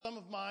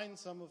mine,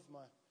 some of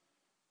my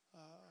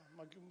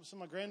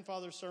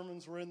grandfather's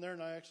sermons were in there,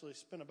 and I actually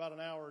spent about an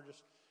hour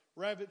just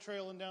rabbit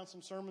trailing down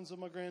some sermons of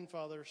my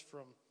grandfather's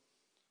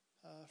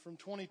from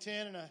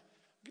 2010. And I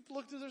get to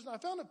look through this, and I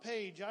found a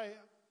page. I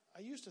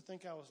used to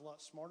think I was a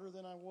lot smarter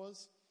than I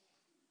was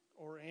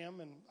or am,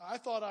 and I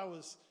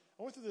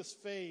went through this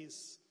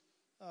phase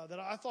that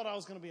I thought I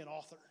was going to be an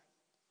author.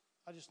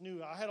 I just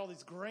knew I had all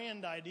these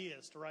grand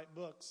ideas to write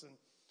books, and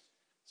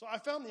so I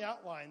found the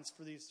outlines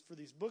for these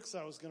books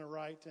I was going to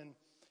write, and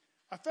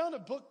I found a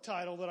book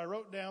title that I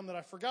wrote down that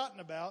I'd forgotten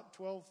about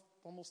 12,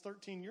 almost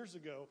 13 years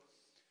ago.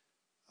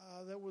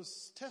 That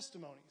was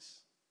testimonies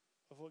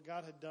of what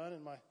God had done,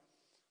 and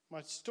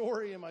my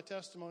story and my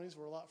testimonies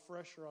were a lot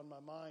fresher on my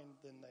mind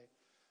than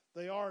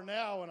they are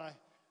now. And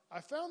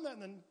I found that,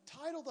 and the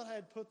title that I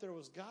had put there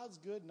was God's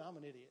Good and I'm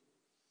an Idiot.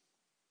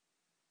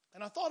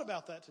 And I thought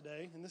about that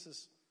today, and this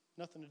is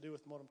nothing to do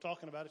with what I'm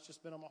talking about. It's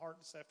just been on my heart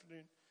this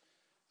afternoon.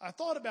 I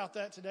thought about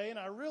that today, and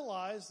I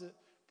realized that,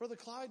 Brother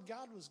Clyde,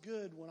 God was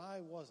good when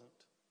I wasn't.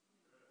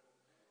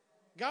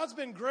 God's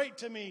been great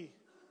to me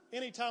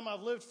anytime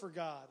I've lived for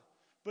God.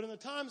 But in the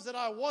times that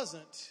I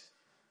wasn't,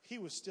 He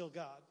was still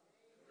God.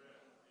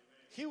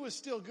 He was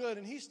still good,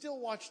 and He still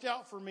watched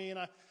out for me. And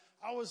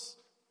I was,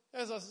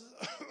 as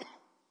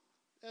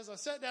I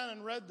sat down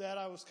and read that,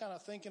 I was kind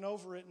of thinking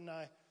over it, and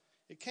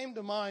it came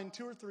to mind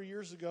 2 or 3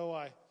 years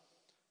ago.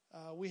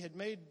 We had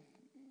made,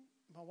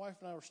 my wife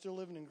and I were still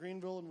living in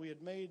Greenville, and we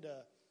had made,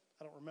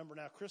 I don't remember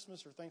now,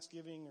 Christmas or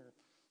Thanksgiving or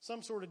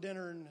some sort of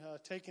dinner, and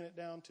taken it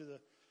down to the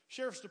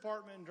sheriff's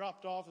department and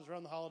dropped off. It was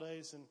around the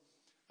holidays,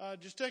 and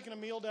just taking a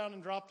meal down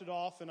and dropped it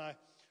off. And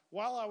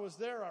while I was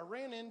there, I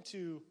ran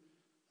into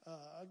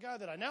a guy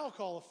that I now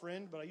call a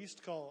friend, but I used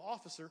to call an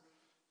officer.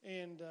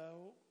 And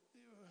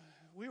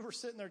we were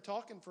sitting there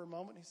talking for a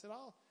moment. And he said,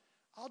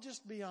 I'll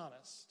just be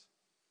honest.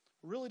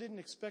 Really didn't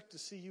expect to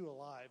see you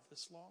alive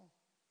this long.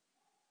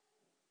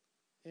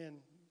 And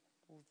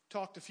we've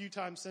talked a few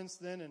times since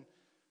then. And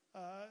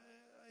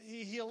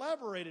he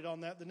elaborated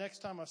on that the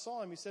next time I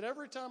saw him. He said,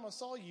 every time I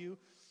saw you,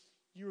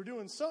 you were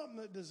doing something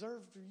that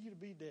deserved for you to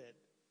be dead.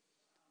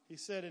 He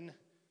said, and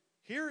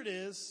here it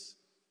is,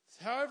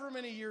 however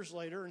many years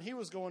later, and he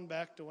was going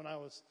back to when I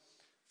was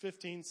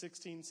 15,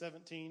 16,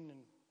 17, and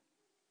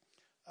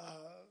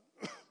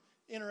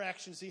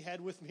interactions he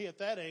had with me at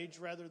that age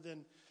rather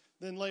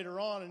than later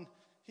on. And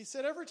he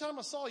said, every time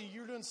I saw you,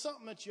 you were doing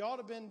something that you ought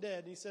to have been dead.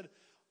 And he said,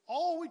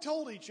 all we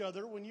told each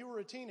other when you were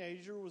a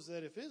teenager was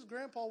that if his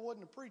grandpa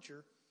wasn't a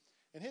preacher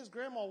and his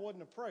grandma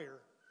wasn't a prayer,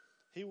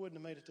 he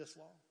wouldn't have made it this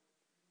long.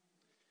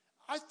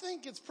 I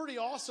think it's pretty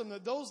awesome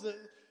that those that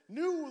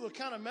knew the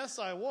kind of mess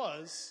I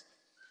was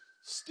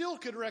still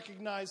could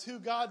recognize who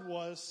God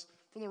was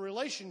from the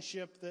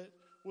relationship that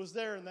was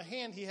there and the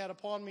hand He had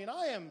upon me. And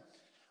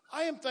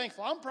I am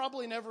thankful. I'm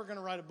probably never going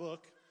to write a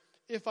book.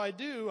 If I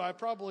do, I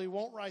probably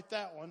won't write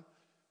that one.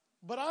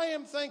 But I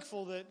am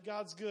thankful that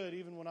God's good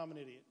even when I'm an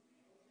idiot.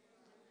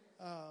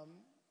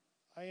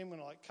 I am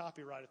going to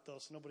copyright it though,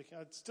 so nobody can.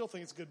 I still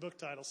think it's a good book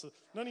title. So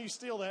none of you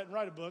steal that and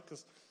write a book,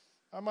 because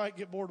I might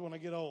get bored when I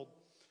get old.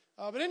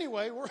 But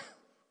anyway,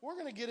 we're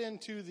going to get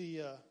into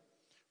the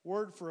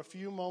Word for a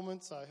few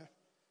moments.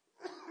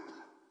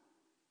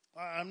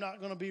 I'm not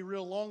going to be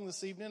real long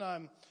this evening.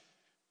 I'm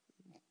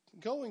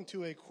going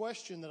to a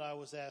question that I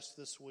was asked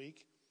this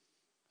week.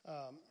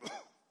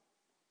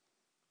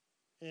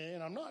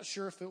 And I'm not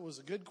sure if it was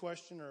a good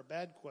question or a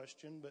bad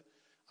question, but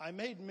I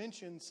made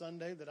mention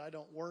Sunday that I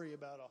don't worry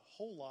about a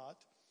whole lot.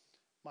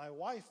 My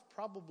wife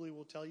probably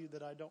will tell you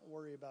that I don't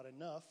worry about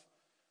enough.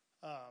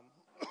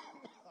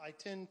 I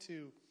tend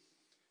to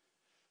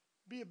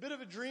be a bit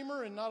of a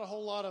dreamer and not a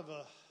whole lot of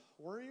a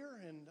worrier,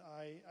 and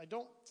I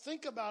don't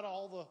think about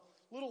all the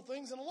little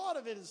things, and a lot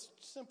of it is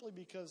simply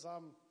because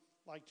I'm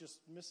just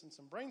missing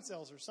some brain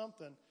cells or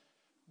something.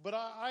 But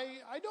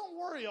I don't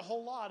worry a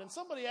whole lot. And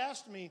somebody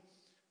asked me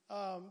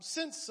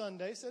since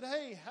Sunday, said,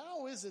 hey,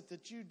 how is it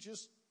that you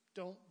just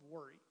don't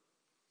worry?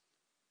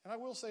 And I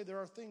will say there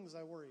are things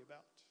I worry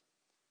about.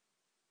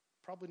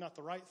 Probably not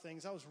the right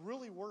things. I was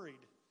really worried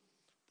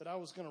that I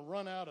was going to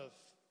run out of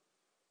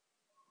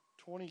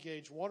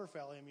 20-gauge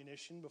waterfowl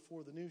ammunition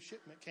before the new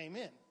shipment came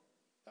in.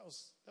 That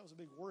was a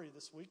big worry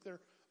this week. There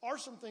are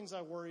some things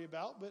I worry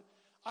about, but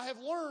I have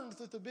learned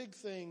that the big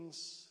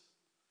things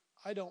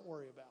I don't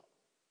worry about.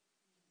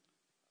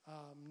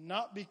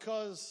 Not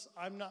because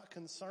I'm not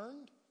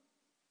concerned,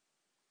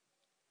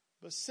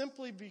 but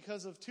simply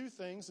because of two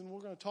things, and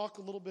we're going to talk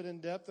a little bit in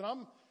depth.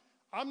 And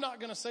I'm not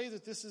going to say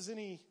that this is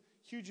any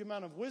huge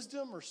amount of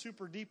wisdom or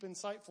super deep,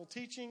 insightful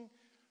teaching.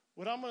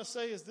 What I'm going to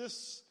say is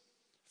this,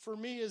 for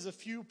me, is a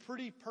few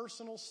pretty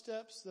personal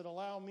steps that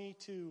allow me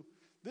to,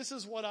 this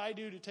is what I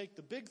do to take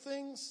the big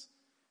things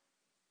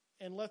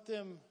and let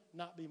them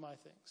not be my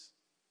things.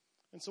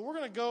 And so we're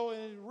going to go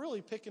and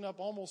really picking up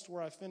almost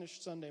where I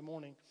finished Sunday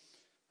morning,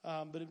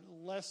 but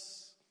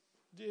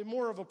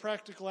more of a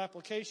practical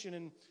application.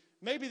 And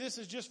maybe this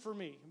is just for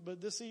me,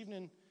 but this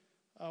evening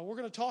we're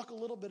going to talk a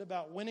little bit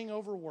about winning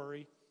over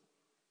worry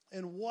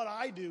and what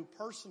I do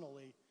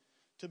personally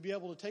to be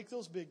able to take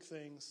those big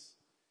things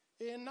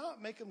and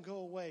not make them go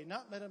away,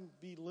 not let them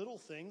be little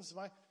things.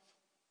 I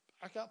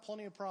got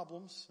plenty of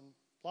problems, and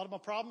a lot of my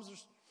problems are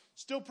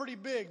still pretty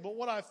big. But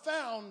what I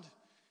found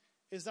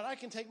is that I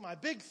can take my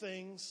big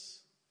things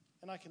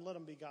and I can let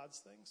them be God's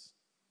things.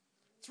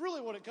 It's really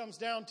what it comes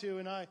down to,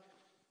 and I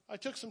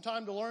took some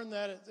time to learn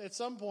that at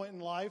some point in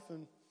life,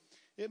 and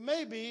it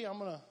may be, I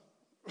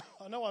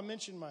know I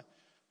mentioned my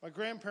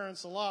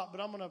grandparents a lot,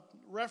 but I'm going to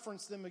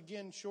reference them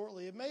again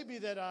shortly. It may be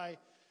that I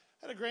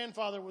had a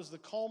grandfather who was the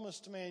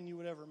calmest man you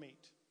would ever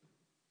meet.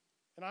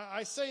 And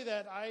I say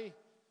that I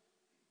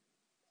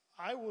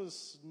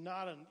was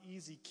not an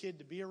easy kid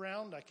to be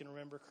around. I can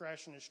remember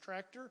crashing his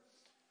tractor.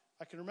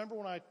 I can remember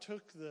when I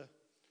took the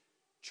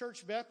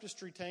church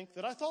baptistry tank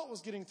that I thought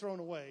was getting thrown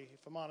away, if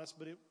I'm honest,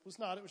 but it was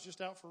not. It was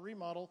just out for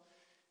remodel.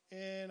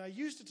 And I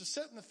used it to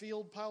set in the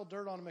field, pile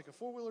dirt on, and make a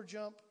four-wheeler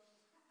jump.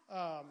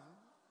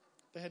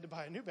 They had to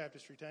buy a new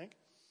baptistry tank.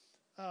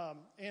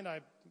 And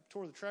I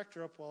tore the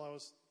tractor up while I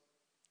was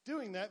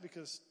doing that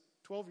because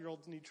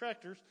 12-year-olds need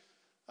tractors.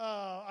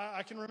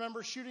 I can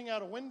remember shooting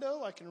out a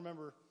window. I can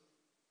remember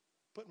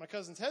putting my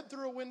cousin's head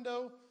through a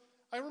window.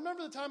 I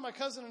remember the time my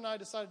cousin and I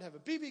decided to have a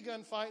BB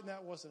gun fight, and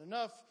that wasn't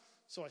enough.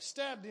 So I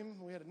stabbed him.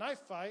 We had a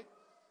knife fight.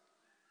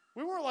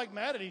 We weren't like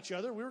mad at each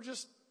other. We were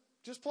just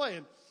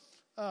playing.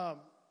 I'm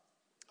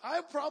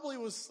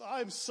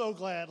so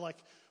glad. Like,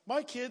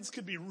 my kids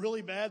could be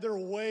really bad. They're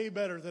way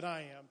better than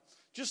I am.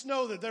 Just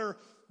know that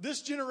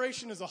this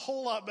generation is a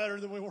whole lot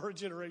better than we were a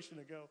generation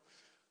ago.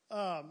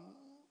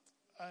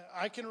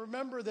 I can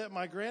remember that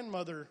my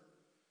grandmother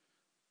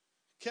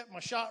kept my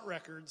shot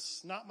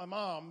records, not my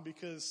mom,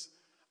 because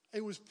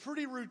it was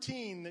pretty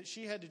routine that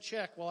she had to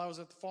check while I was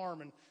at the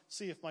farm and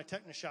see if my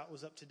Technishot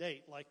was up to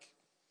date. Like,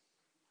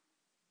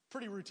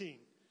 pretty routine.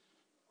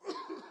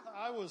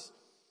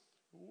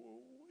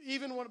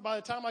 By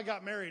the time I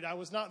got married, I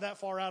was not that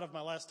far out of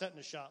my last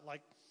tetanus shot,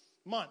 like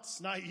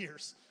months, not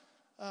years.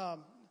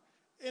 And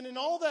in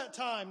all that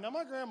time, now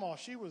my grandma,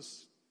 she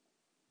was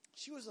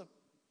a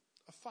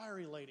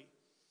fiery lady.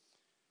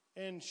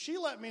 And she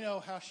let me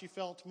know how she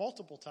felt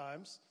multiple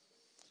times.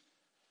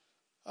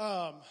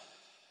 I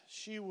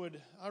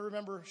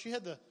remember she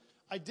had the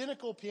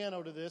identical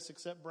piano to this,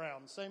 except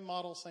brown. Same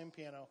model, same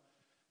piano.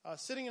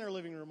 Sitting in her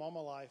living room all my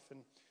life.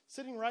 And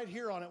sitting right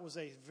here on it was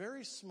a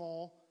very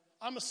small,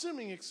 I'm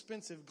assuming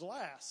expensive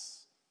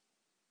glass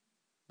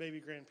baby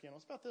grand piano.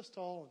 It's about this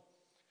tall. And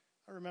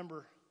I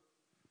remember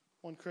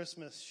one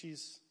Christmas,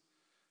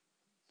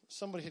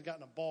 somebody had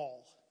gotten a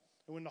ball.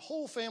 And when the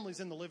whole family's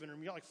in the living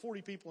room, you got like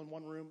 40 people in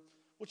one room.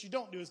 What you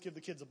don't do is give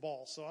the kids a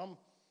ball. So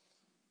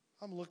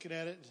I'm looking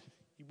at it.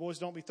 You boys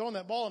don't be throwing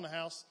that ball in the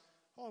house.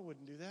 Oh, I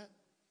wouldn't do that.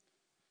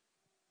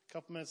 A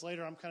couple minutes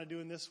later, I'm kind of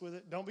doing this with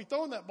it. Don't be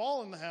throwing that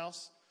ball in the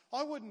house. Oh,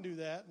 I wouldn't do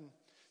that. And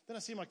then I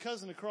see my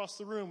cousin across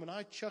the room, and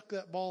I chuck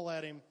that ball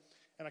at him,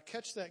 and I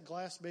catch that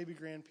glass baby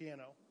grand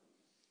piano.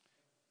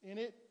 And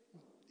it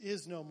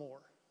is no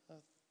more.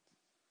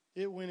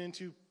 It went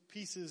into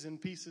pieces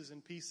and pieces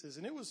and pieces.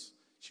 And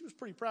she was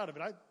pretty proud of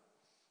it.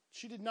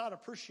 She did not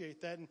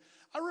appreciate that. And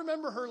I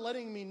remember her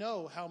letting me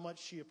know how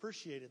much she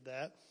appreciated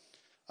that,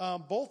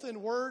 both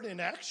in word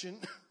and action.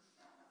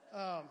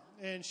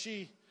 And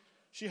she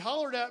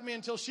hollered at me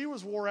until she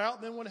was wore out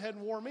and then went ahead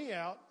and wore me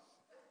out.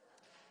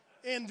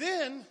 And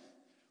then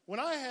when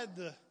I had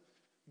the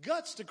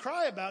guts to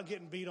cry about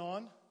getting beat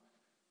on,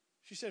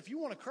 she said, if you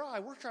want to cry,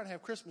 we're trying to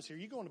have Christmas here.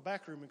 You go in the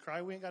back room and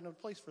cry. We ain't got no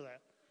place for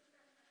that.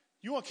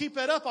 You want to keep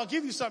that up, I'll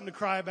give you something to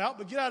cry about,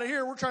 but get out of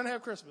here. We're trying to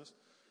have Christmas.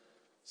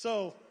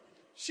 So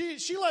she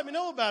let me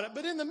know about it.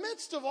 But in the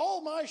midst of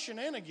all my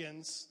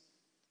shenanigans,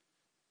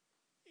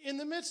 in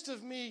the midst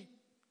of me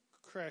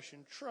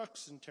crashing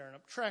trucks and tearing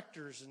up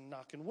tractors and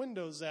knocking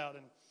windows out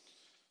and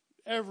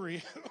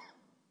everything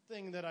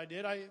that I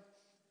did,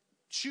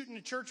 shooting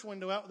a church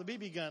window out with a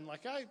BB gun.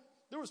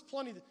 There was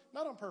plenty,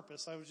 not on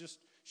purpose. I was just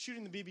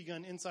shooting the BB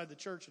gun inside the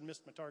church and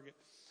missed my target.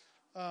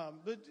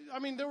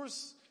 There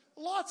was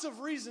lots of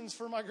reasons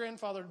for my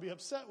grandfather to be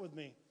upset with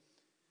me.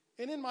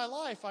 And in my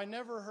life, I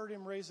never heard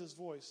him raise his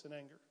voice in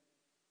anger.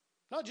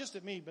 Not just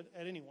at me, but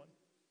at anyone.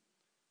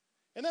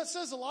 And that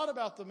says a lot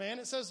about the man.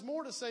 It says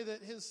more to say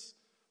that his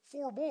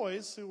 4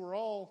 boys, who were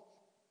all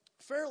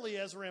fairly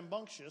as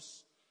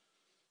rambunctious,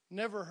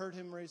 never heard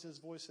him raise his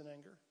voice in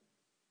anger.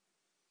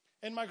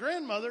 And my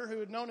grandmother, who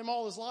had known him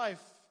all his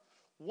life,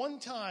 one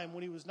time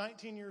when he was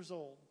 19 years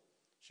old,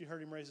 she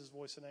heard him raise his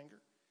voice in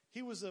anger.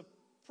 He was a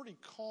pretty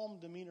calm,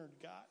 demeanored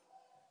guy.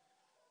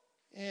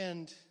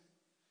 And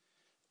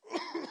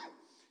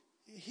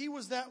he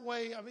was that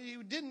way. He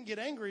didn't get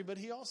angry, but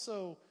he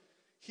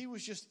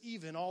was just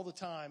even all the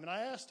time. And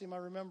I asked him, I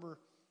remember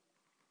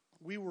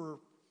we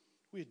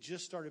had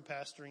just started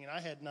pastoring, and I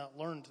had not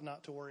learned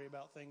not to worry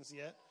about things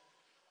yet.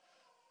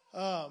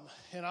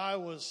 And I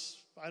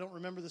don't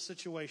remember the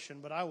situation,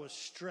 but I was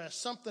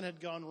stressed. Something had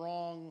gone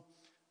wrong.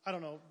 I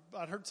don't know.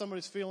 I'd hurt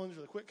somebody's feelings,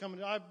 or they quit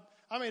coming. I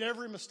made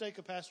every mistake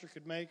a pastor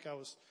could make. I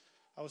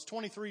was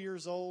 23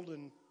 years old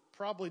and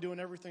probably doing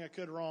everything I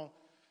could wrong.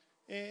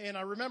 And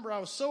I remember I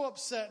was so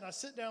upset, and I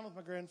sit down with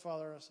my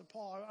grandfather, and I said,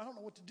 Paul, I don't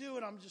know what to do,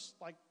 and I'm just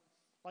like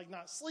like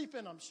not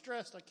sleeping. I'm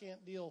stressed. I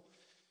can't deal.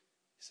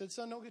 He said,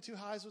 son, don't get too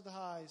highs with the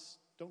highs.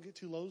 Don't get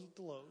too lows with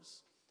the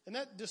lows. And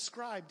that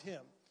described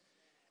him.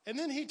 And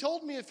then he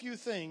told me a few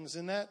things,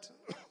 and that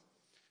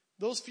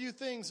those few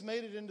things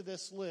made it into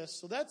this list.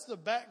 So that's the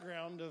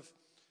background of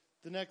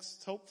the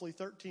next, hopefully,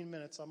 13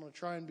 minutes. I'm going to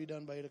try and be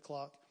done by 8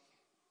 o'clock.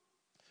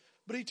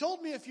 But he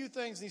told me a few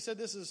things, and he said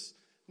this is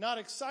not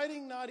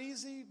exciting, not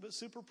easy, but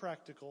super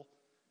practical.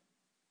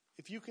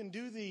 If you can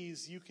do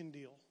these, you can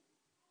deal.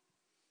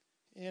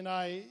 And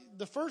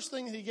the first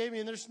thing that he gave me,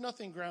 and there's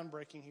nothing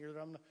groundbreaking here.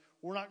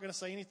 We're not going to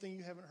say anything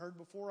you haven't heard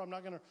before. I'm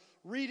not going to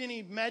read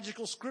any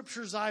magical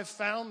scriptures I've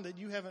found that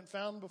you haven't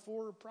found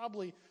before.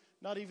 Probably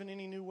not even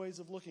any new ways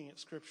of looking at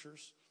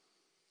scriptures.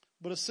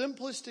 But a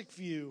simplistic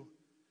view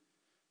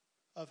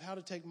of how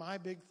to take my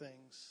big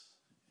things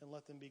and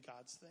let them be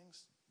God's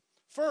things.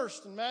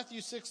 First, in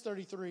Matthew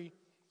 6:33,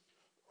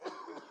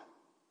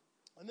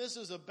 and this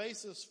is a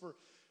basis for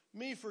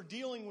me for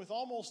dealing with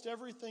almost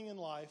everything in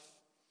life.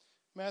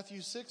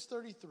 Matthew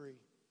 6:33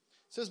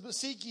 says, but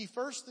seek ye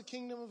first the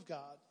kingdom of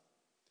God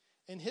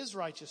and his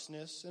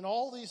righteousness, and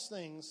all these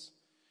things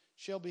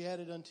shall be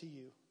added unto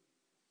you.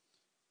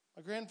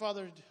 My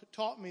grandfather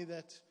taught me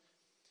that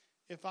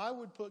if I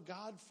would put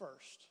God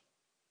first,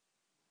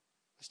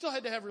 I still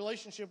had to have a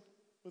relationship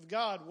with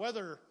God,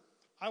 whether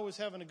I was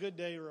having a good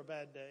day or a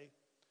bad day,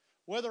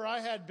 whether I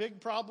had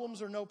big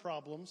problems or no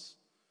problems,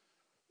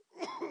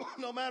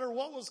 no matter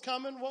what was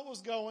coming, what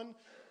was going,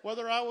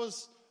 whether I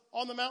was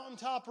on the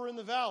mountaintop or in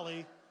the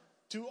valley,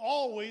 to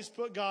always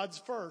put God's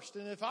first.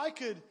 And if I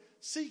could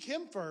seek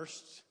him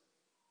first,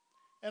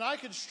 and I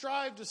could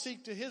strive to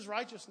seek to his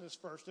righteousness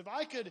first, if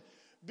I could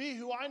be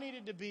who I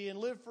needed to be and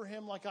live for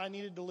him like I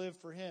needed to live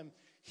for him,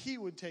 he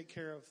would take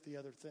care of the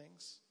other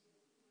things.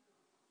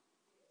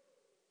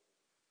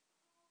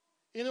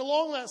 And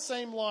along that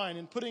same line,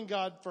 in putting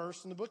God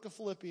first, in the book of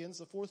Philippians,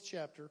 the 4th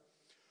chapter,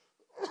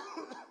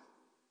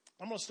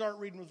 I'm going to start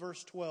reading with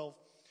verse 12.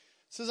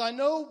 It says, I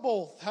know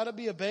both how to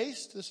be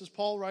abased. This is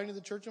Paul writing to the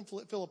church in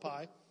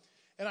Philippi.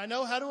 And I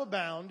know how to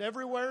abound.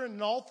 Everywhere and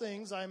in all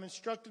things I am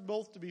instructed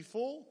both to be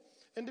full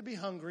and to be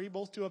hungry,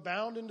 both to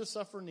abound and to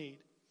suffer need.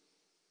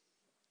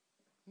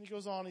 And he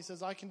goes on, he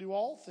says, I can do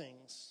all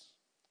things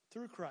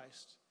through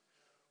Christ,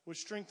 which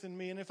strengthen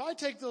me. And if I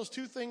take those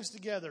two things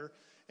together,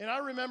 and I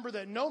remember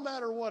that no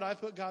matter what, I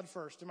put God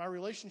first in my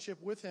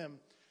relationship with him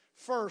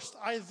first,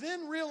 I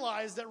then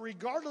realize that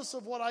regardless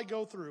of what I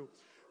go through,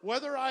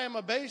 whether I am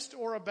abased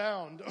or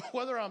abound,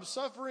 whether I'm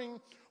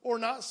suffering or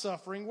not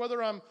suffering,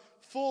 whether I'm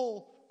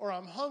full or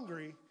I'm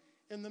hungry,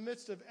 in the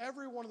midst of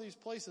every one of these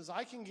places,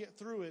 I can get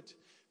through it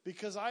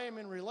because I am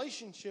in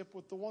relationship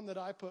with the one that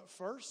I put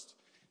first,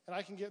 and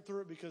I can get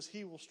through it because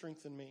he will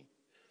strengthen me.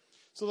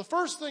 So the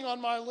first thing on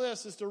my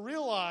list is to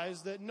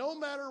realize that no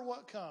matter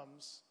what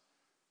comes,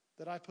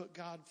 that I put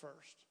God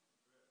first.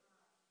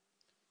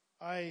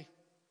 I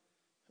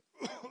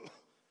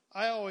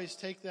always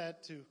take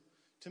that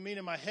to mean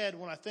in my head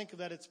when I think of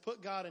that, it's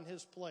put God in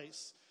his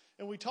place.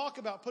 And we talk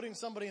about putting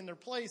somebody in their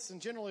place, and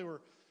generally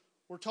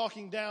we're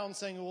talking down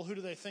saying, well, who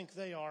do they think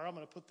they are? I'm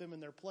going to put them in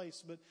their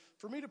place. But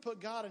for me to put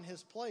God in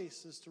his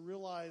place is to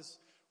realize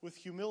with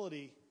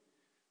humility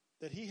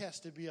that he has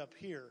to be up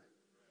here.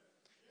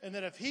 And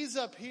that if he's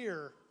up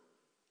here,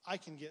 I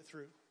can get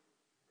through.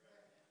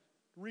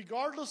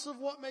 Regardless of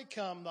what may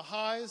come, the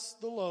highs,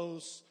 the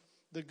lows,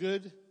 the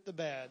good, the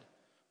bad,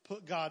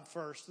 put God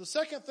first. The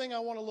second thing I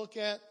want to look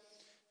at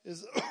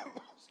is,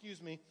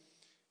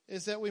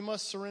 is that we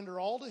must surrender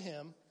all to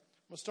him.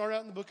 I'm going to start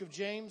out in the book of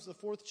James, the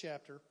 4th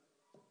chapter.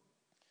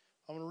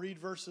 I'm going to read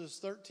verses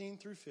 13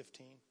 through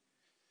 15.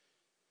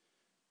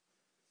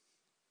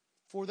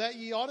 For that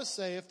ye ought to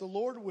say, if the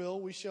Lord will,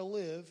 we shall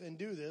live and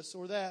do this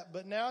or that.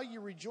 But now ye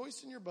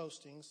rejoice in your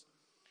boastings.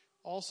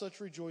 All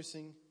such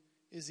rejoicing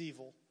is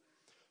evil.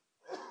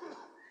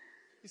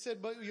 He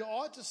said, but you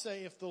ought to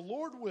say, if the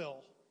Lord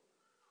will,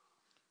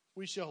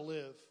 we shall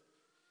live.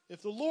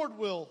 If the Lord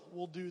will,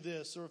 we'll do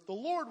this. Or if the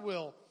Lord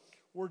will,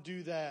 we'll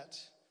do that.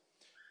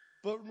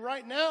 But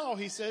right now,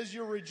 he says,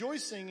 you're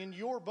rejoicing in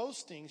your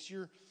boastings.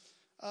 You're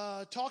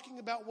talking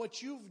about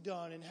what you've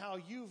done and how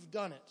you've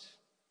done it.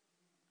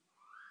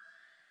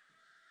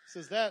 He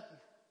says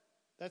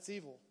that's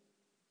evil.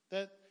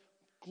 That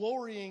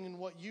glorying in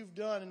what you've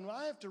done. And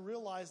I have to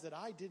realize that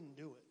I didn't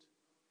do it.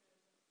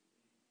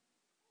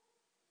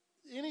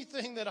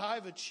 Anything that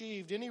I've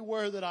achieved,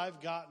 anywhere that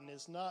I've gotten,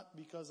 is not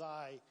because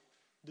I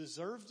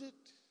deserved it,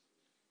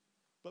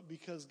 but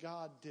because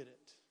God did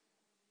it.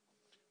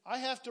 I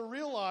have to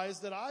realize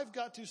that I've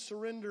got to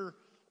surrender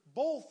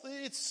both.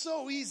 It's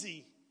so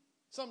easy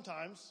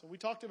sometimes. We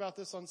talked about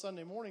this on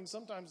Sunday morning.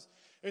 Sometimes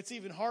it's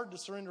even hard to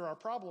surrender our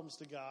problems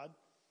to God.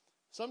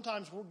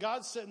 Sometimes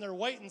God's sitting there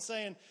waiting,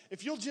 saying,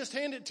 if you'll just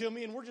hand it to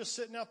me, and we're just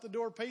sitting out the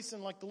door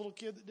pacing like the little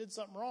kid that did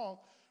something wrong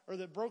or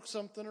that broke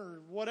something or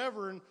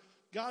whatever, and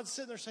God's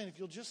sitting there saying, if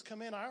you'll just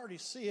come in, I already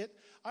see it.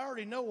 I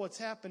already know what's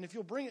happened. If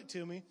you'll bring it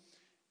to me.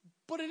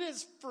 But it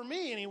is, for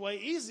me anyway,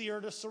 easier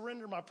to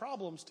surrender my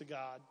problems to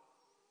God.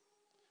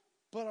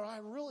 But I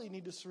really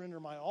need to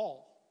surrender my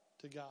all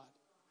to God.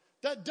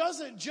 That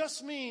doesn't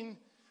just mean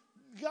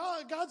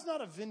God's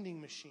not a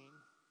vending machine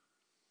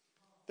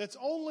that's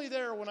only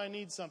there when I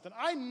need something.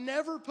 I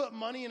never put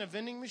money in a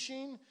vending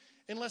machine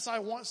unless I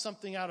want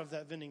something out of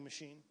that vending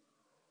machine.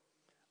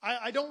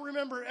 I don't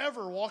remember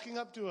ever walking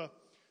up to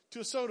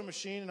a soda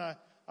machine and I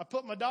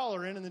put my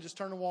dollar in and then just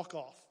turn and walk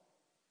off.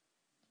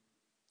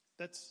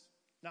 That's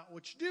not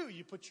what you do.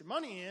 You put your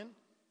money in,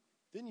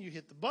 then you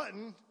hit the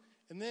button,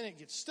 and then it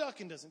gets stuck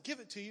and doesn't give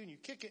it to you, and you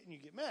kick it and you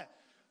get mad.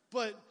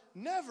 But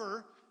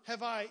never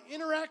have I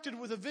interacted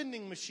with a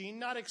vending machine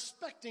not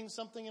expecting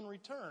something in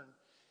return.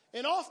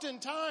 And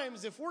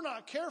oftentimes, if we're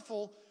not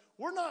careful,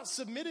 we're not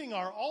submitting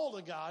our all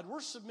to God.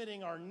 We're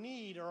submitting our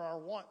need or our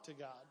want to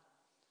God.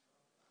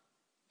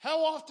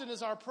 How often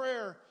is our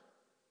prayer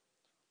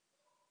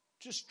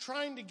just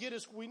trying to get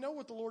us? We know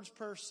what the Lord's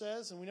Prayer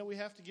says, and we know we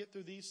have to get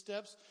through these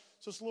steps.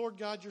 So it's, Lord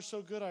God, you're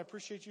so good. I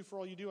appreciate you for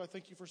all you do. I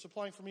thank you for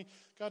supplying for me.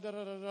 God, da,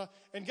 da, da, da.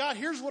 And God,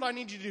 here's what I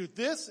need you to do.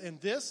 This and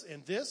this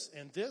and this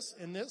and this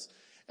and this.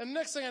 And the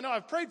next thing I know,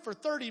 I've prayed for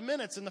 30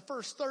 minutes, and the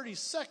first 30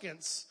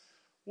 seconds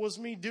was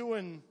me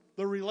doing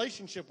the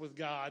relationship with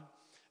God.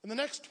 And the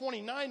next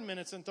 29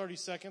 minutes and 30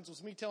 seconds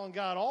was me telling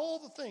God all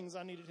the things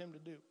I needed him to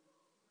do.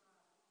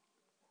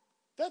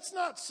 That's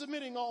not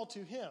submitting all to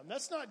him.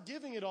 That's not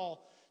giving it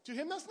all to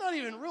him. That's not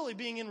even really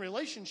being in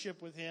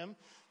relationship with him.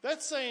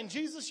 That's saying,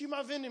 Jesus, you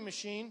my vending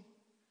machine.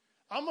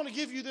 I'm going to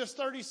give you this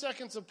 30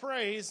 seconds of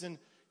praise, and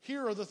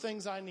here are the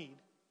things I need.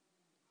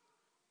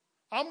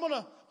 I'm going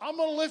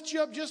to lift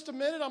you up just a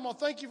minute. I'm going to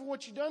thank you for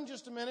what you've done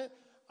just a minute.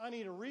 I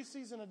need a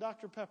Reese's and a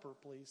Dr. Pepper,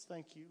 please.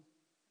 Thank you.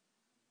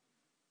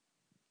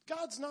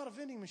 God's not a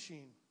vending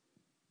machine.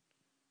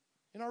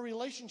 And our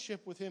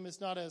relationship with him is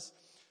not as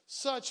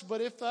such.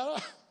 But if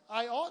that,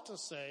 I ought to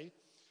say,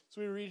 as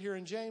we read here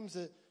in James,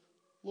 that,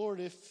 Lord,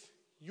 if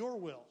your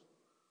will,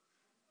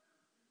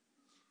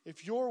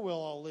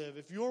 I'll live.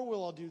 If your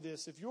will, I'll do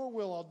this. If your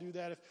will, I'll do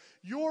that. If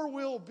your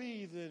will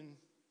be, then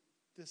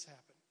this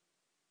happen.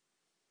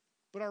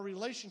 But our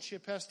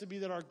relationship has to be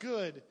that our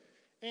good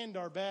and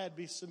our bad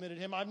be submitted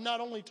to him. I'm not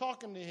only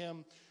talking to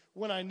him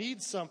when I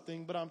need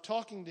something, but I'm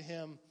talking to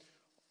him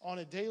on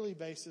a daily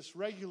basis,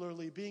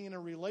 regularly, being in a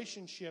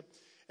relationship.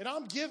 And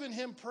I'm giving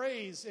him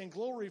praise and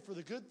glory for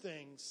the good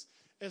things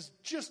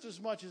just as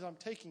much as I'm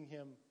taking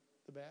him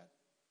the bad.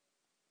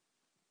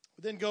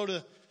 We then go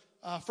to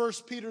 1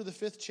 Peter, the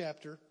 5th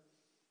chapter.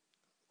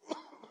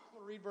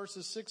 We'll read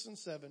verses 6 and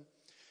 7. It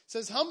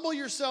says, humble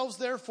yourselves,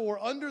 therefore,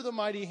 under the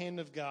mighty hand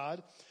of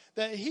God,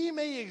 that he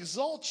may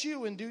exalt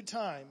you in due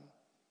time.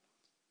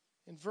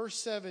 In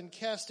verse 7,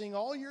 casting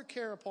all your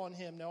care upon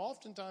him. Now,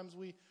 oftentimes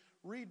we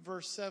read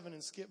verse 7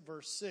 and skip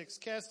verse 6.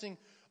 Casting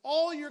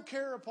all your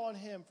care upon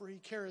him, for he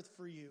careth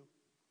for you.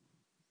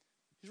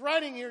 He's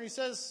writing here and he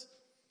says,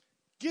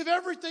 give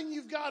everything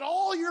you've got,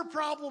 all your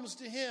problems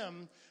to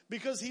him,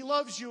 because he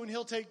loves you and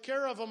he'll take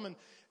care of them. And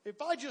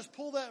if I just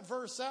pull that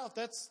verse out,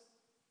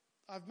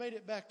 I've made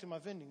it back to my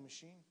vending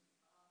machine.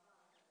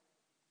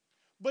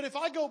 But if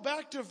I go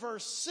back to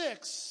verse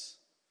 6,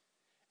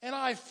 and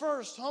I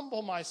first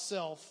humble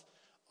myself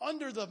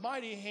under the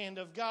mighty hand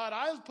of God,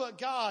 I put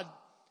God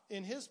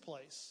in his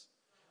place.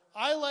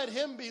 I let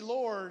him be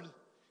Lord,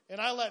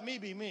 and I let me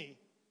be me.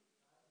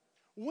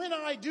 When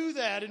I do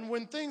that, and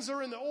when things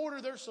are in the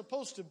order they're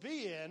supposed to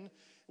be in,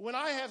 when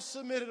I have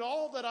submitted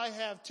all that I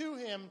have to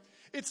him,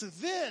 it's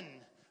then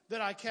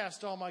that I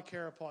cast all my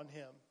care upon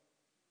him,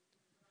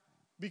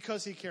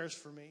 because he cares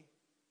for me.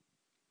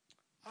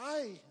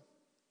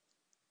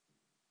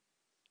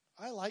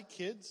 I like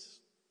kids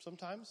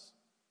sometimes.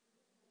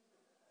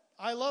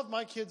 I love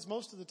my kids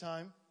most of the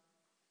time.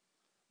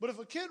 But if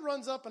a kid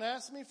runs up and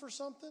asks me for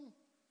something,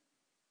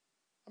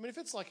 I mean, if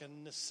it's like a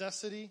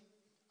necessity,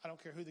 I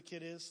don't care who the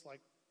kid is, like,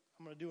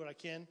 I'm going to do what I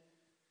can.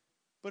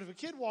 But if a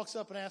kid walks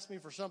up and asks me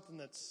for something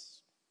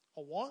that's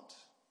a want,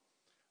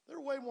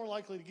 they're way more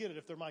likely to get it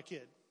if they're my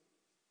kid.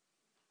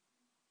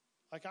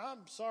 Like, I'm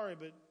sorry,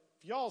 but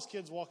if y'all's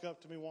kids walk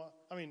up to me,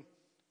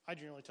 I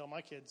generally tell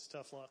my kids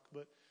tough luck,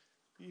 but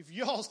if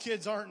y'all's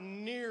kids aren't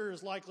near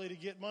as likely to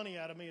get money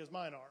out of me as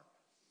mine are,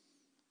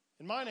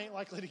 and mine ain't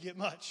likely to get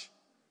much,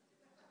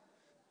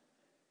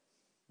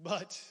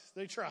 but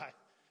they try.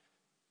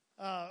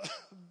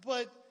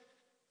 But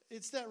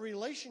it's that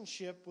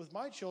relationship with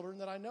my children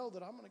that I know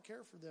that I'm going to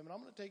care for them, and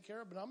I'm going to take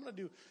care of them, and I'm going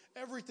to do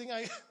everything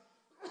I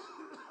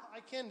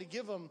can to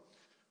give them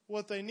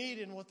what they need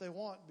and what they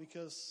want,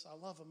 because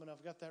I love them and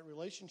I've got that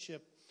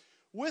relationship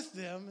with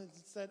them.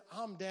 It's that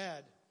I'm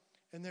dad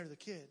and they're the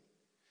kid.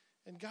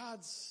 And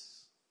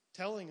God's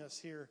telling us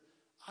here,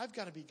 I've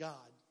got to be God.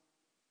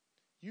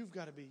 You've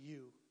got to be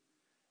you.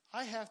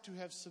 I have to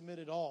have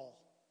submitted all,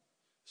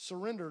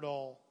 surrendered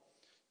all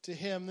to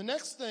him. The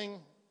next thing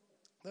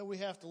that we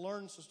have to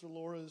learn, Sister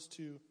Laura, is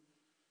to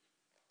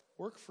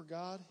work for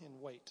God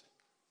and wait.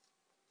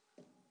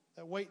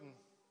 That waiting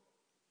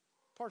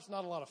part's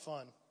not a lot of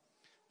fun.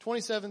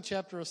 27th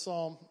chapter of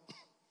Psalm. I'm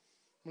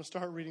going to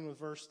start reading with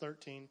verse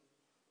 13.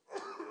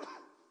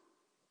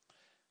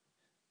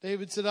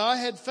 David said, I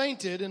had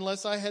fainted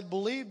unless I had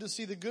believed to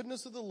see the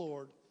goodness of the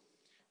Lord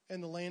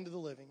and the land of the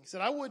living. He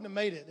said, I wouldn't have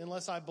made it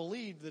unless I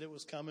believed that it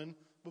was coming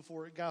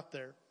before it got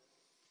there.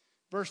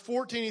 Verse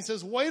 14, he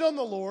says, wait on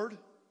the Lord,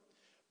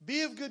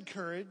 be of good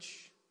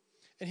courage,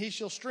 and he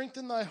shall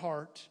strengthen thy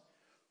heart.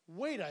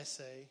 Wait, I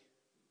say,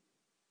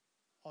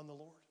 on the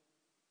Lord.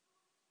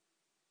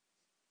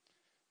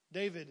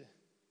 David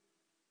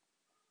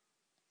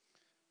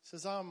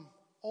says, I'm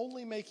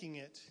only making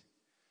it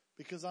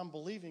because I'm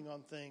believing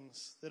on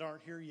things that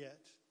aren't here yet.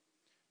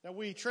 Now,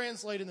 we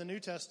translate in the New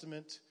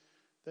Testament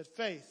that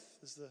faith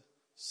is the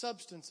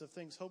substance of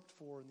things hoped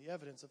for and the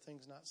evidence of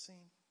things not seen.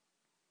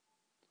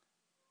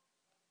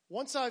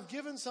 Once I've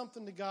given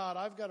something to God,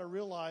 I've got to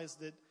realize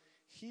that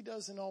he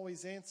doesn't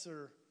always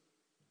answer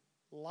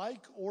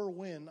like or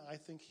when I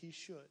think he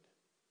should.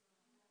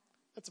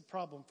 That's a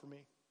problem for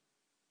me.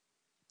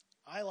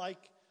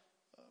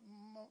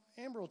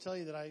 Amber will tell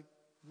you that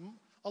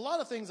a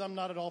lot of things I'm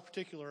not at all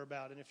particular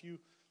about. And if you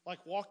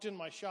walked in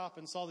my shop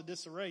and saw the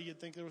disarray, you'd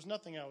think there was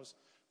nothing I was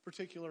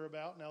particular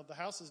about. Now, the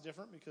house is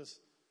different because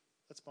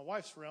that's my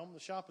wife's realm. The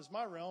shop is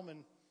my realm,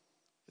 and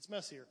it's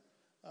messier.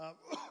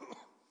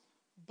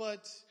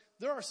 But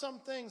there are some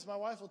things my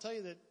wife will tell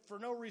you that for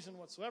no reason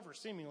whatsoever,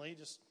 seemingly,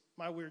 just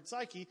my weird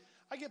psyche,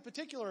 I get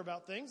particular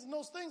about things. And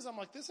those things, I'm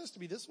like, this has to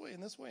be this way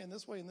and this way and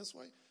this way and this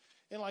way.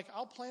 And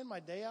I'll plan my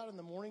day out in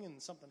the morning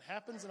and something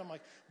happens and I'm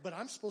like, but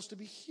I'm supposed to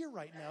be here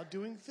right now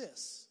doing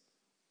this.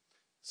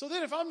 So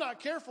then if I'm not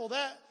careful,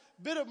 that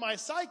bit of my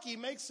psyche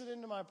makes it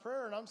into my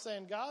prayer, and I'm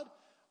saying, God,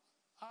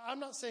 I'm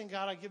not saying,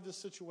 God, I give this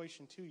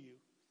situation to you.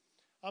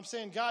 I'm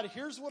saying, God,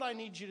 here's what I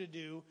need you to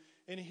do,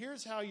 and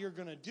here's how you're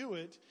going to do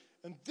it,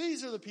 and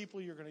these are the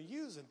people you're going to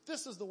use, and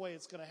this is the way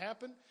it's going to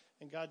happen.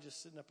 And God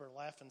just sitting up there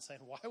laughing,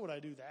 saying, why would I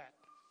do that?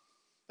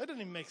 That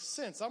doesn't even make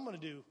sense. I'm going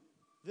to do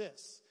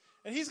this.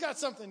 And he's got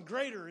something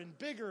greater and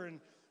bigger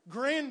and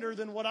grander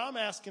than what I'm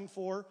asking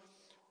for,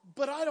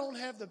 but I don't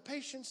have the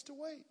patience to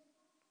wait.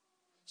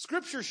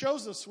 Scripture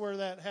shows us where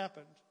that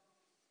happened.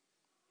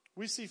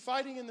 We see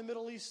fighting in the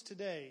Middle East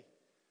today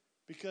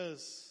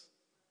because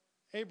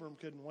Abram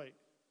couldn't wait.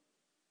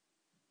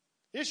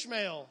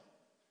 Ishmael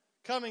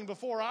coming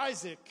before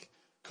Isaac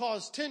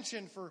caused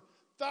tension for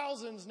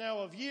thousands now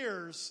of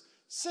years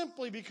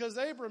simply because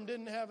Abram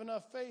didn't have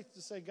enough faith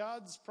to say,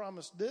 God's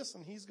promised this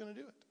and he's going to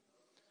do it.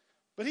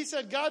 But he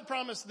said, God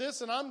promised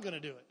this and I'm going to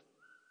do it.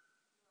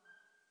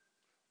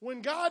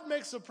 When God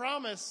makes a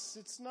promise,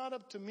 it's not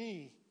up to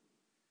me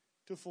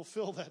to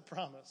fulfill that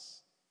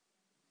promise.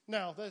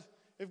 Now,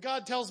 if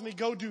God tells me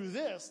go do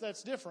this,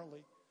 that's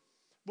differently.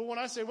 But when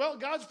I say, well,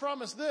 God's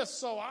promised this,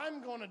 so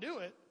I'm going to do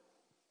it,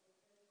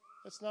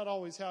 that's not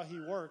always how he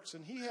works.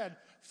 And he had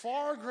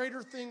far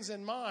greater things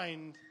in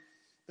mind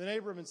than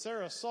Abram and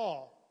Sarah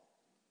saw.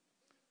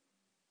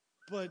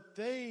 But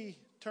they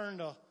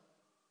turned a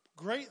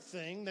great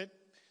thing, that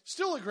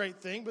still a great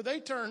thing, but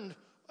they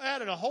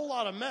added a whole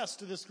lot of mess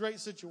to this great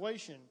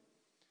situation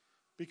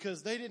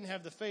because they didn't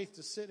have the faith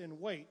to sit and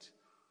wait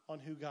on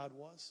who God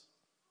was.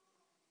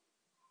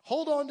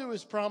 Hold on to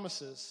his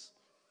promises,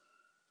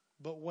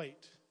 but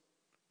wait.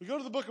 We go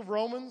to the book of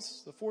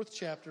Romans, the 4th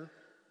chapter.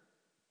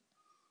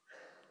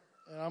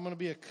 And I'm going to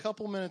be a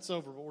couple minutes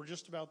over, but we're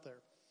just about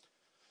there.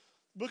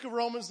 Book of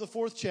Romans, the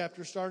 4th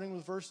chapter, starting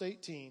with verse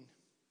 18.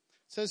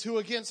 Says, who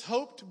against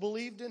hope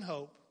believed in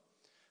hope,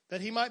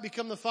 that he might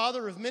become the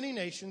father of many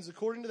nations,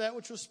 according to that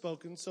which was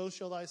spoken, so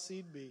shall thy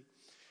seed be.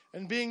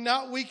 And being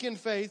not weak in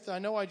faith, I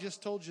know I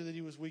just told you that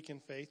he was weak in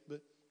faith,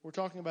 but we're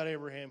talking about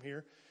Abraham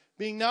here.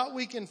 Being not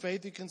weak in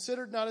faith, he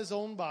considered not his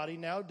own body,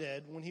 now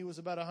dead, when he was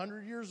about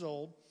 100 years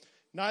old,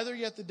 neither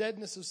yet the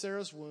deadness of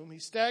Sarah's womb. He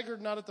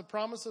staggered not at the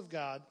promise of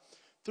God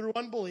through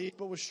unbelief,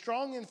 but was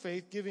strong in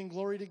faith, giving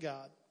glory to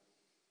God.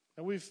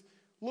 And we've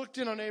looked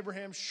in on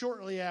Abraham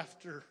shortly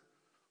after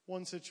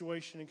one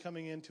situation and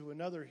coming into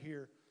another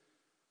here.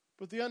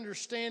 But the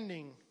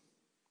understanding,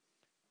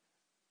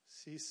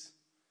 he's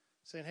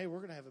saying, hey, we're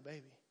going to have a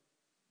baby.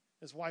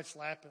 His wife's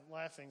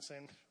laughing,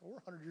 saying, we're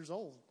 100 years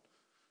old.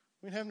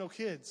 We have no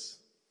kids.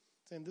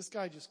 Saying, this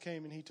guy just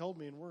came and he told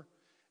me,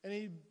 and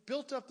he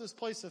built up this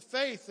place of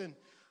faith, and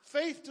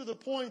faith to the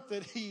point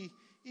that he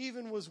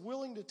even was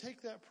willing to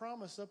take that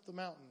promise up the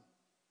mountain.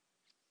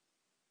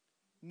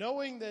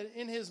 Knowing that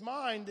in his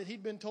mind that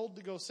he'd been told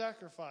to go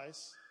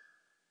sacrifice,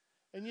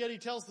 and yet he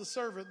tells the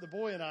servant, the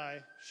boy and I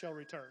shall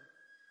return.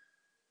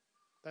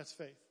 That's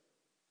faith.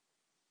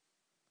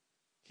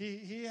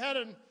 He had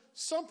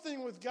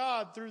something with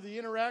God through the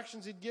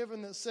interactions he'd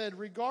given that said,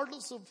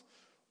 regardless of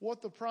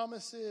what the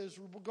promise is,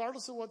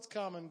 regardless of what's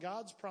coming,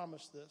 God's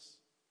promised this,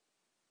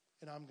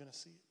 and I'm going to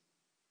see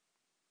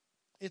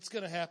it. It's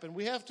going to happen.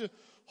 We have to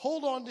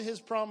hold on to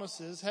his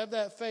promises, have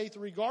that faith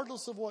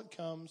regardless of what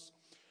comes,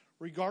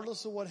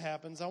 regardless of what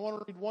happens. I want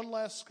to read one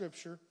last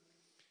scripture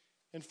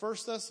in 1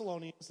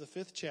 Thessalonians, the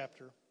 5th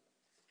chapter.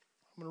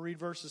 I'm going to read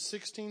verses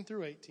 16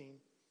 through 18.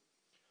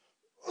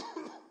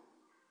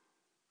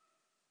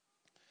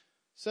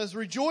 It says,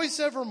 rejoice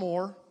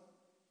evermore,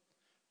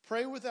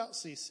 pray without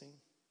ceasing,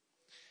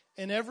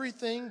 in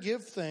everything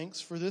give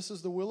thanks, for this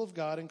is the will of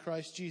God in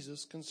Christ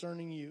Jesus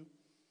concerning you.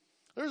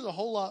 There's a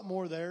whole lot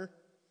more there.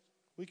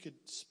 We could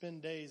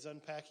spend days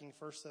unpacking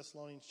 1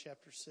 Thessalonians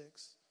chapter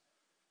 6.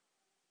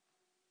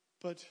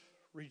 But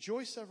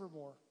rejoice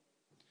evermore,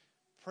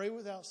 pray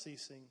without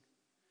ceasing,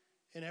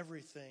 in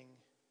everything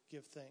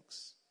give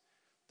thanks.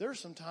 There are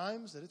some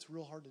times that it's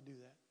real hard to do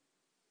that.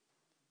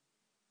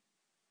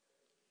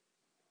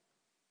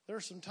 There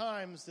are some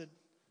times that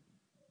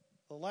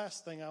the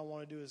last thing I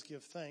want to do is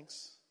give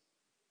thanks.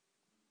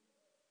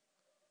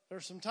 There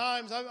are some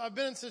times I've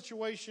been in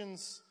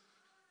situations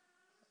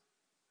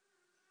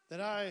that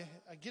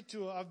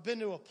I've been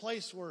to a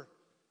place where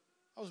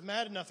I was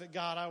mad enough at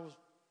God. I was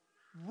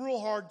real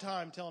hard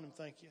time telling him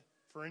thank you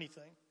for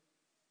anything.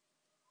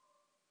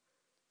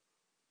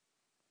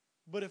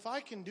 But if I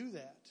can do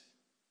that,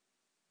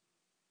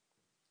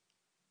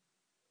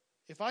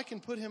 if I can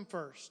put him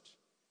first,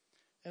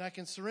 and I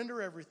can surrender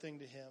everything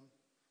to him,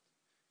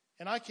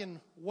 and I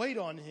can wait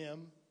on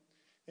him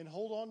and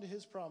hold on to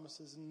his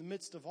promises in the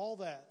midst of all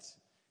that,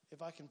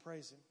 if I can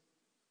praise him,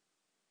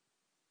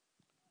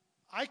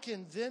 I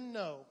can then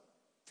know,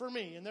 for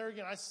me, and there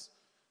again, I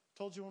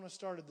told you when I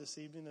started this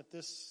evening that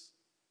this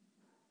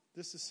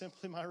is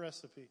simply my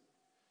recipe.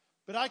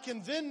 But I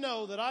can then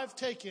know that I've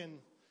taken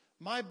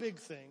my big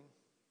thing,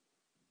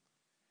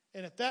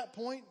 and at that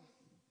point,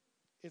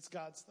 it's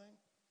God's thing.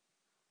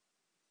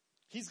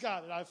 He's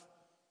got it.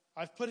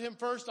 I've put him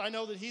first. I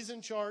know that he's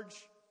in charge.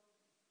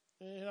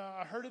 And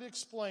I heard it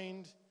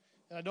explained,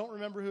 and I don't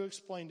remember who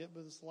explained it,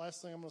 but it's the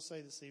last thing I'm going to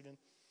say this evening.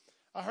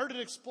 I heard it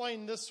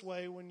explained this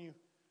way: when you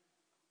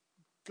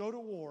go to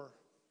war,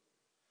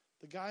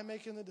 the guy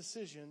making the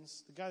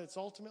decisions, the guy that's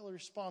ultimately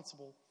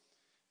responsible,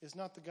 is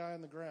not the guy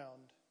on the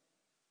ground,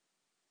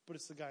 but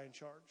it's the guy in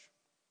charge.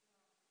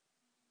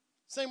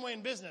 Same way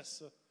in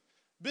business.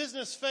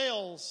 Business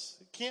fails,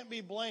 it can't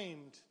be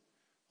blamed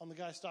on the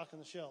guy stocking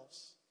the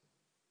shelves.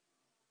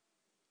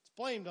 It's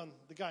blamed on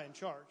the guy in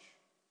charge.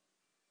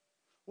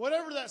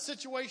 Whatever that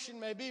situation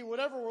may be,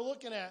 whatever we're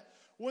looking at,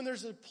 when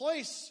there's a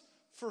place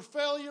for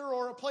failure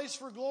or a place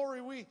for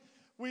glory,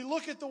 we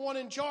look at the one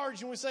in charge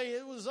and we say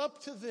it was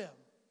up to them.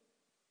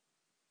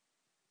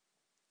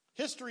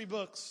 History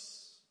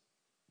books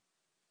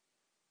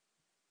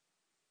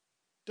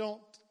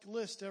don't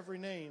list every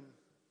name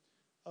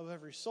of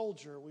every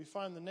soldier. We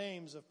find the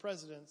names of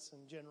presidents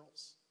and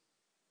generals.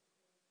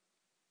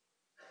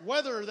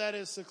 Whether that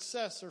is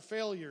success or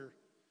failure,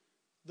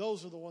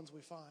 those are the ones we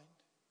find.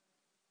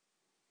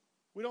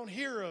 We don't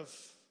hear of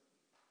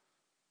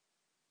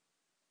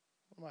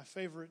one of my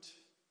favorite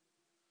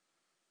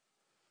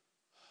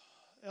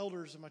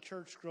elders in my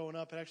church growing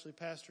up. I actually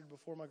pastored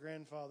before my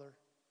grandfather.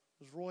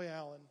 Was Roy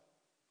Allen.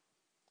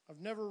 I've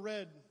never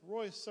read,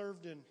 Roy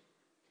served in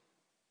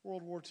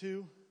World War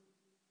II.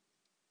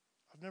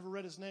 I've never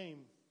read his name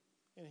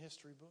in a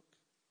history book.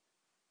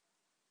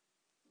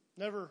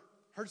 Never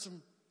heard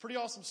some pretty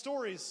awesome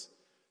stories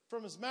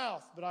from his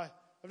mouth, but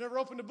I've never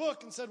opened a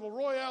book and said, well,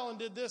 Roy Allen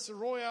did this or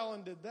Roy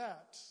Allen did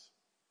that.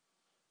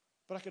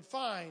 But I could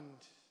find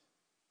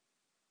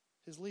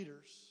his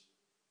leaders,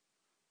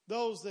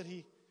 those that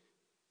he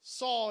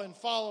saw and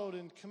followed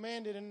and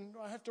commanded. And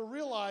I have to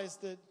realize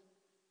that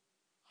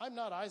I'm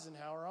not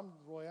Eisenhower, I'm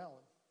Roy Allen.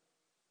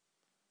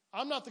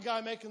 I'm not the guy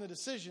making the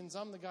decisions,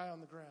 I'm the guy on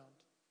the ground.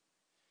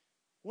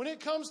 When it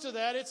comes to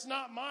that, it's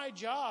not my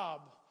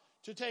job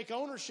to take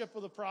ownership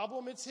of the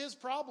problem, it's his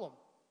problem.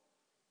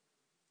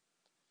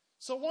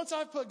 So once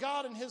I've put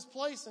God in his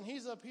place and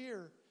he's up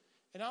here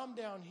and I'm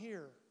down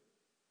here,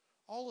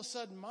 all of a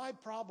sudden my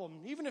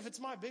problem, even if it's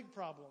my big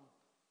problem,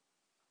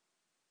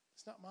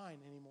 it's not mine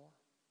anymore.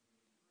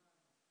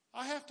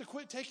 I have to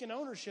quit taking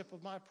ownership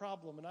of my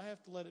problem and I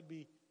have to let it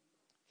be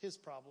his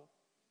problem,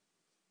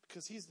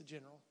 because he's the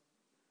general.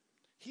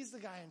 He's the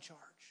guy in charge.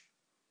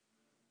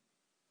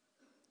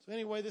 So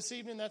anyway, this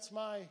evening, that's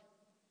my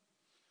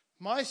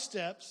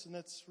steps, and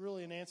that's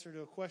really an answer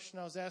to a question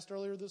I was asked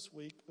earlier this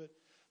week, but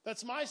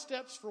that's my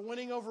steps for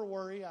winning over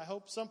worry. I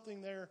hope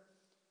something there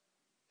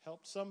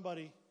helped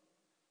somebody.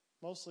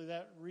 Mostly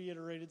that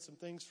reiterated some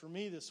things for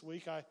me this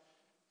week. I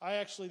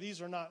actually,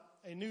 these are not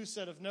a new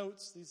set of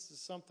notes. This is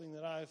something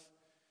that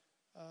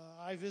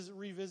I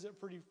revisit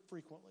pretty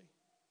frequently.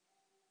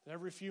 And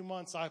every few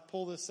months I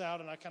pull this out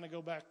and I kind of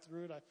go back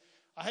through it.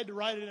 I had to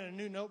write it in a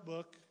new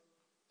notebook.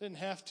 Didn't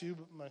have to,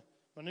 but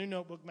my new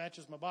notebook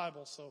matches my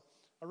Bible, so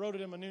I wrote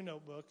it in my new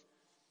notebook.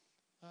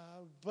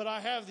 But I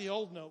have the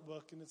old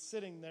notebook, and it's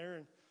sitting there,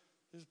 and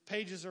the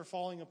pages are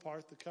falling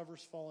apart. The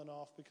cover's falling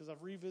off because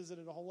I've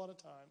revisited a whole lot of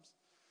times.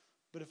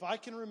 But if I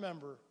can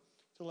remember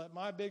to let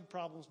my big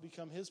problems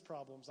become his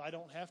problems, I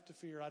don't have to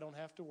fear, I don't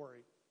have to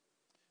worry,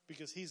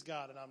 because he's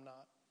God and I'm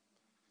not.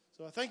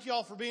 So I thank you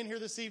all for being here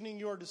this evening.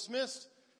 You are dismissed.